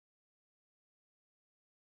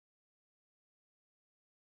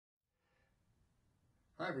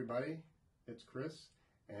Hi everybody, it's Chris,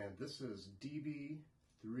 and this is DB-3,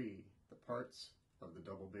 the parts of the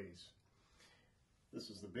double bass.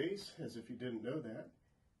 This is the bass, as if you didn't know that,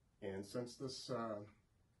 and since this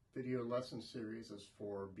video lesson series is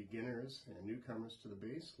for beginners and newcomers to the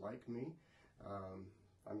bass, like me,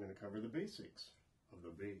 I'm going to cover the basics of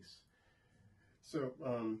the bass. So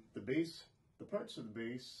the parts of the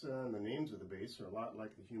bass and the names of the bass are a lot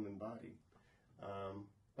like the human body.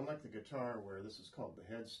 Unlike the guitar, where this is called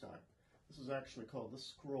the headstock, this is actually called the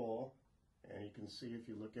scroll, and you can see if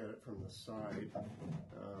you look at it from the side,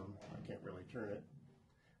 I can't really turn it,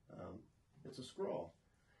 it's a scroll.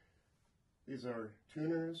 These are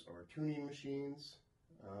tuners or tuning machines.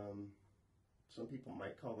 Some people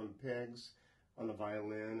might call them pegs. On the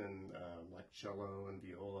violin and like cello and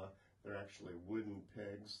viola, they're actually wooden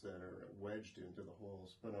pegs that are wedged into the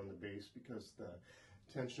holes. But on the bass, because the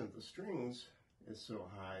tension of the strings is so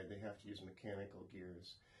high, they have to use mechanical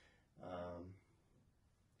gears.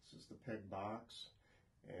 This is the peg box,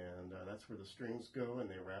 and that's where the strings go, and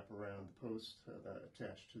they wrap around the post that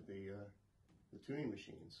attached to the tuning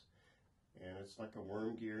machines. And it's like a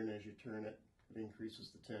worm gear, and as you turn it, it increases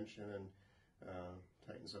the tension and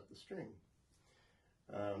tightens up the string.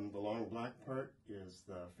 The long black part is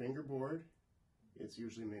the fingerboard. It's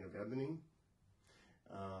usually made of ebony.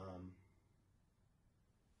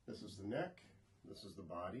 This is the neck. This is the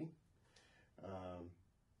body. The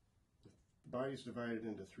body is divided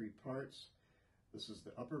into three parts. This is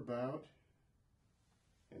the upper bout,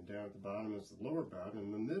 and down at the bottom is the lower bout.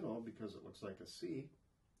 In the middle, because it looks like a C,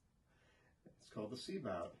 it's called the C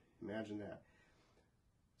bout. Imagine that.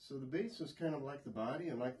 So the bass is kind of like the body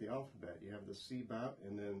and like the alphabet. You have the C bout,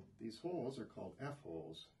 and then these holes are called F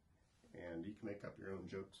holes. And you can make up your own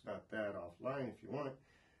jokes about that offline if you want.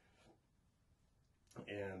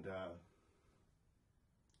 And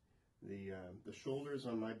the shoulders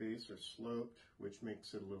on my bass are sloped, which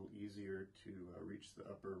makes it a little easier to reach the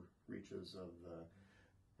upper reaches of the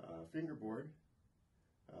fingerboard.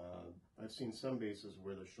 I've seen some basses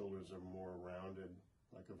where the shoulders are more rounded,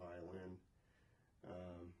 like a violin,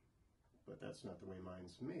 but that's not the way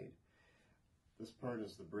mine's made. This part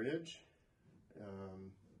is the bridge.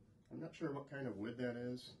 I'm not sure what kind of wood that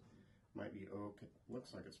is. Might be oak. It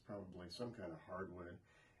looks like it's probably some kind of hardwood.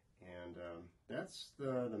 And that's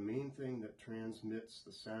the main thing that transmits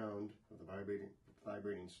the sound of the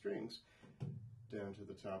vibrating strings down to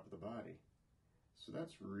the top of the body. So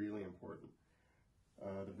that's really important.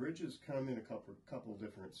 The bridges come in a couple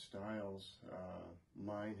different styles.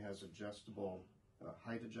 Mine has adjustable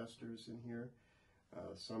height adjusters in here.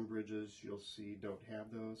 Some bridges you'll see don't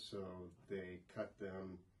have those, so they cut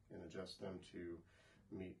them and adjust them to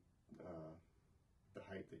meet the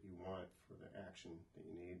height that you want for the action that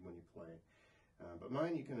you need when you play. But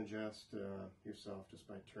mine you can adjust yourself just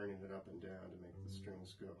by turning it up and down to make the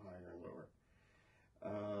strings go higher and lower.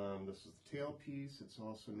 This is the tailpiece. It's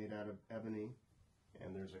also made out of ebony,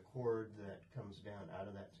 and there's a cord that comes down out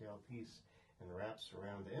of that tailpiece and wraps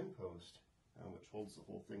around the end post, which holds the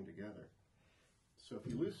whole thing together. So if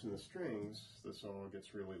you loosen the strings, this all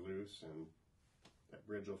gets really loose, and that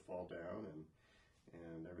bridge will fall down, and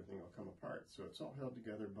everything will come apart. So it's all held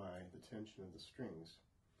together by the tension of the strings.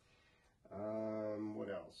 What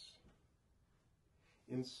else?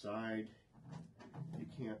 Inside, you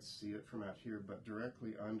can't see it from out here, but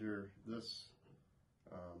directly under this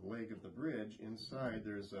leg of the bridge, inside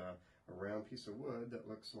there's a round piece of wood that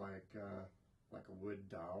looks like a wood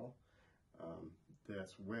dowel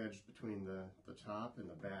that's wedged between the top and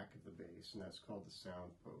the back of the bass, and that's called the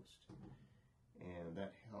sound post. And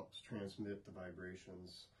that helps transmit the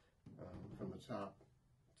vibrations from the top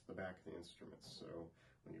to the back of the instruments. So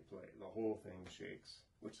when you play, the whole thing shakes,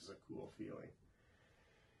 which is a cool feeling.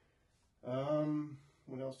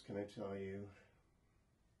 What else can I tell you?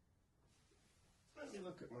 Let me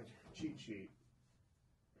look at my cheat sheet.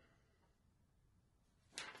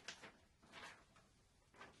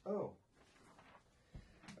 Oh,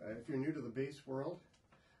 if you're new to the bass world,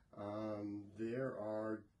 there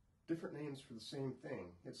are different names for the same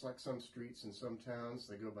thing. It's like some streets in some towns,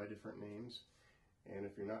 they go by different names, and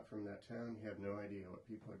if you're not from that town, you have no idea what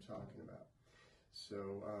people are talking about.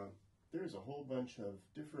 So there's a whole bunch of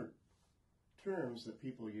different terms that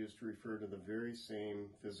people use to refer to the very same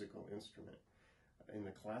physical instrument. In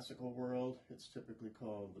the classical world, it's typically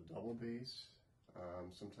called the double bass,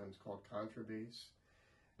 sometimes called contrabass,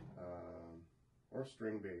 or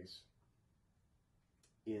string bass.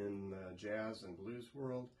 In the jazz and blues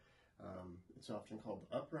world, it's often called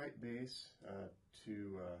the upright bass,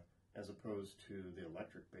 as opposed to the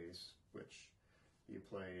electric bass, which you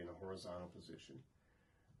play in a horizontal position.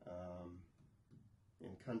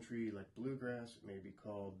 In country like bluegrass, it may be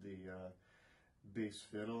called the bass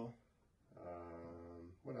fiddle.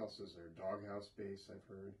 What else is there? Doghouse bass, I've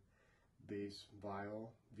heard. Bass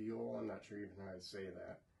viol. I'm not sure even how to say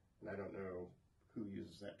that. And I don't know who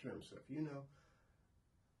uses that term. So if you know,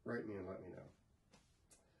 write me and let me know.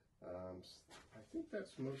 I think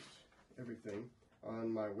that's most everything.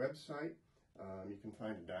 On my website, you can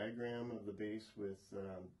find a diagram of the bass with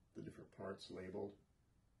the different parts labeled.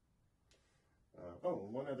 Oh,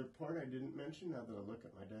 one other part I didn't mention, now that I look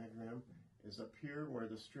at my diagram, is up here where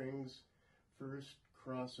the strings first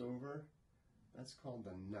cross over. That's called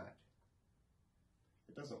the nut.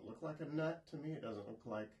 It doesn't look like a nut to me. It doesn't look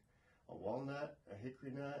like a walnut, a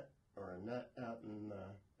hickory nut, or a nut out in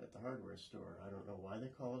at the hardware store. I don't know why they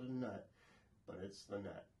call it a nut, but it's the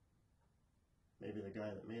nut. Maybe the guy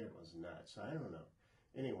that made it was nuts. I don't know.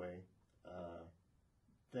 Anyway,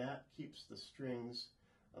 that keeps the strings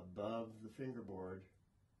above the fingerboard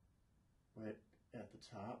right at the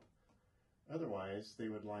top. Otherwise, they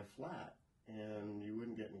would lie flat and you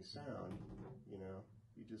wouldn't get any sound, you know.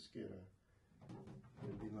 You just get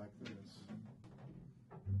it'd be like this.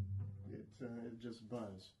 It just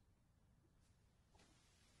buzz.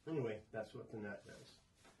 Anyway, that's what the nut does.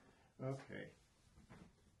 Okay.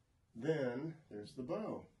 Then there's the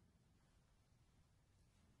bow.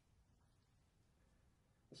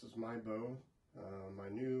 This is my bow, my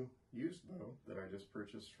new used bow that I just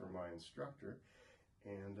purchased from my instructor,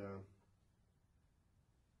 and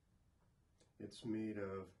it's made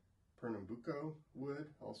of Pernambuco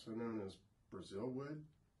wood, also known as Brazil wood,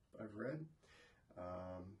 I've read.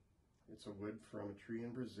 It's a wood from a tree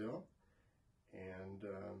in Brazil, and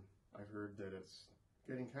I've heard that it's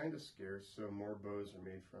getting kind of scarce, so more bows are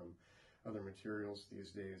made from other materials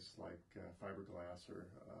these days, like fiberglass or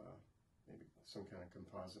maybe some kind of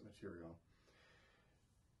composite material.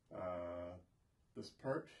 This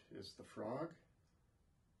part is the frog.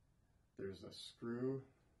 There's a screw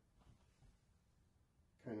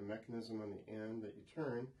kind of mechanism on the end that you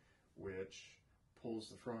turn, which pulls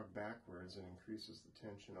the frog backwards and increases the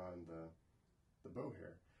tension on the bow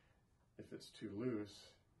hair. If it's too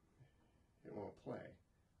loose, it won't play.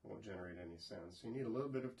 It won't generate any sound. So you need a little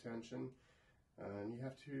bit of tension, and you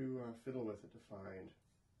have to fiddle with it to find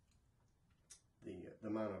the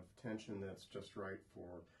amount of tension that's just right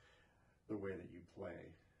for the way that you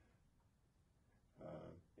play.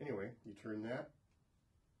 Anyway, you turn that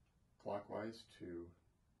clockwise to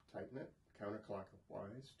tighten it,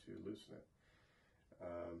 counterclockwise to loosen it.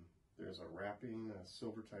 There's a wrapping, a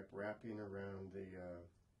silver type wrapping around the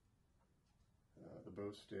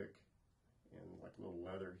bow stick, and like a little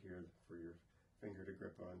leather here for your finger to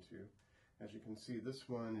grip onto. As you can see, this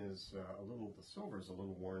one is the silver is a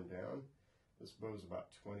little worn down. This bow is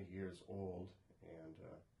about 20 years old, and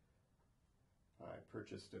I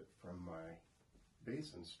purchased it from my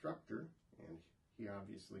bass instructor, and he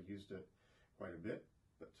obviously used it quite a bit,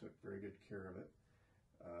 but took very good care of it.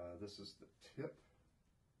 This is the tip,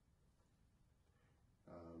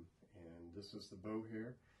 and this is the bow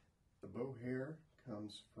hair. The bow hair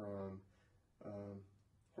comes from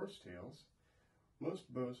horsetails.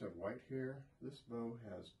 Most bows have white hair. This bow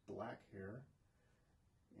has black hair,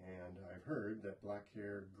 and I've heard that black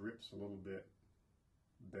hair grips a little bit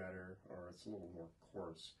better, or it's a little more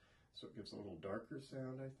coarse, so it gives a little darker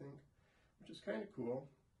sound, I think, which is kind of cool.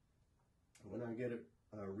 When I get it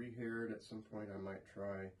rehaired at some point, I might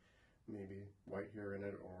try maybe white hair in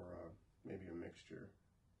it, or maybe a mixture,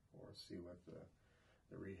 or see what the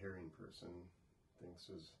rehairing person thinks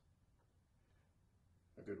is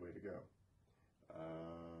a good way to go.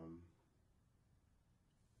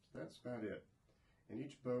 So that's about it. And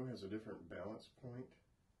each bow has a different balance point.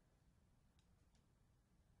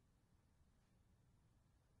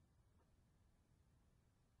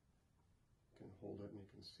 You can hold it and you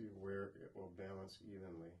can see where it will balance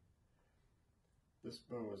evenly. This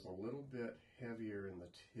bow is a little bit heavier in the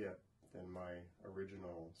tip than my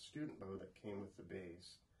original student bow that came with the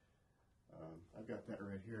base. I've got that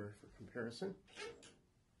right here for comparison.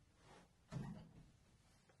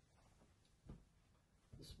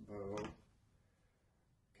 This bow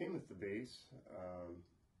came with the base,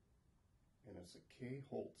 and it's a K.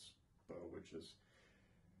 Holtz bow, which is,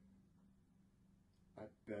 I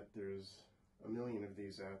bet there's a million of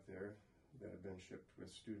these out there that have been shipped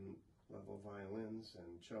with student level violins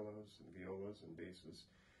and cellos and violas and basses.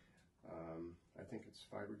 I think it's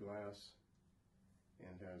fiberglass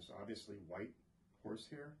and has obviously white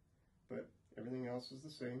horsehair, but everything else is the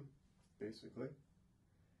same, basically.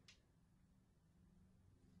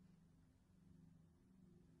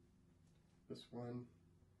 This one,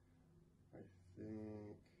 I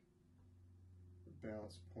think the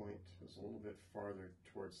balance point is a little bit farther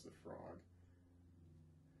towards the frog.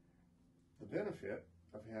 The benefit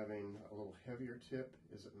of having a little heavier tip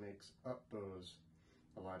is it makes up bows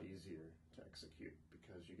a lot easier to execute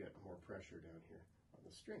because you get more pressure down here on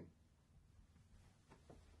the string.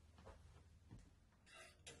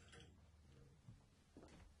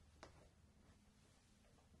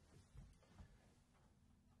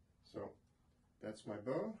 So that's my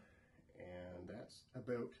bow, and that's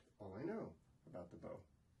about all I know about the bow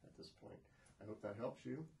at this point. I hope that helps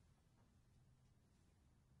you.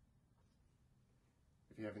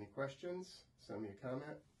 If you have any questions, send me a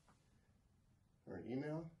comment or an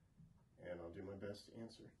email, and I'll do my best to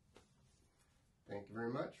answer. Thank you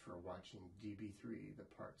very much for watching DB-3, the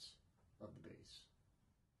parts of the bass.